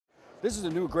This is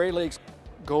a new Great Lakes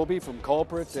Goby from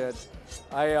Culprit that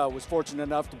I was fortunate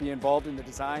enough to be involved in the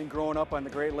design. Growing up on the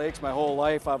Great Lakes my whole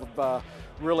life, I've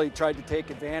really tried to take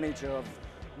advantage of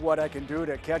what I can do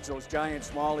to catch those giant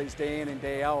smallies day in and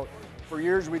day out. For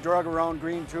years we drug around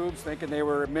green tubes thinking they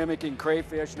were mimicking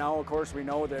crayfish. Now of course we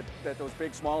know that those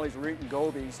big smallies were eating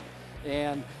gobies.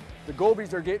 And the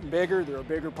gobies are getting bigger. They're a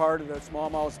bigger part of the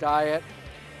smallmouth diet.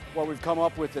 What we've come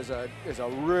up with is a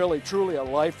really, truly a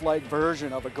lifelike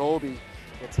version of a goby.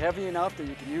 It's heavy enough that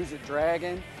you can use it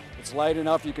dragging. It's light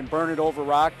enough you can burn it over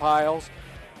rock piles.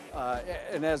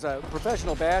 And as a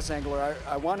professional bass angler,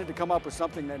 I wanted to come up with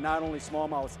something that not only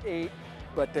smallmouths ate,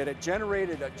 but that it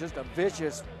generated just a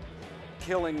vicious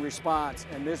killing response,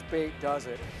 and this bait does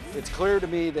it. It's clear to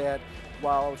me that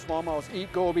while smallmouths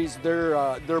eat gobies,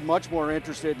 they're much more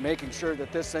interested in making sure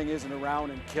that this thing isn't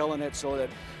around and killing it, so that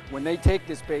when they take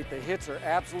this bait, the hits are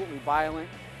absolutely violent.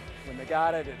 When they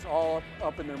got it, it's all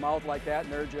up in their mouth like that,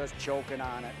 and they're just choking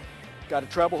on it. Got a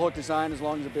treble hook design as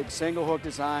long as a big single hook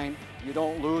design. You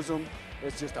don't lose them.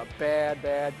 It's just a bad,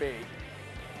 bad bait.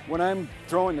 When I'm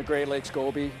throwing the Great Lakes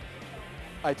Goby,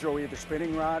 I throw either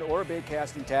spinning rod or a bait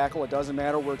casting tackle. It doesn't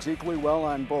matter, works equally well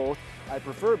on both. I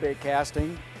prefer bait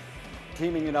casting,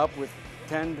 teaming it up with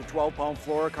 10 to 12 pound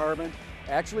fluorocarbon.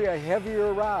 Actually a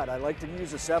heavier rod. I like to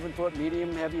use a 7-foot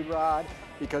medium heavy rod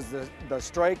because the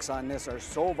strikes on this are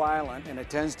so violent and it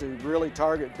tends to really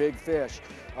target big fish.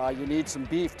 You need some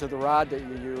beef to the rod that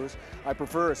you use. I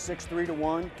prefer a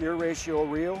 6:3-to-1 gear ratio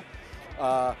reel.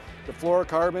 The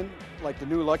fluorocarbon, like the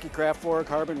new Lucky Craft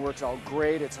fluorocarbon, works out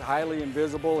great. It's highly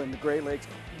invisible in the Great Lakes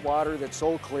water that's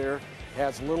so clear.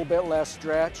 Has a little bit less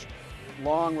stretch,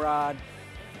 long rod,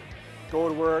 go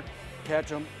to work, catch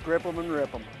them, grip them and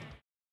rip them.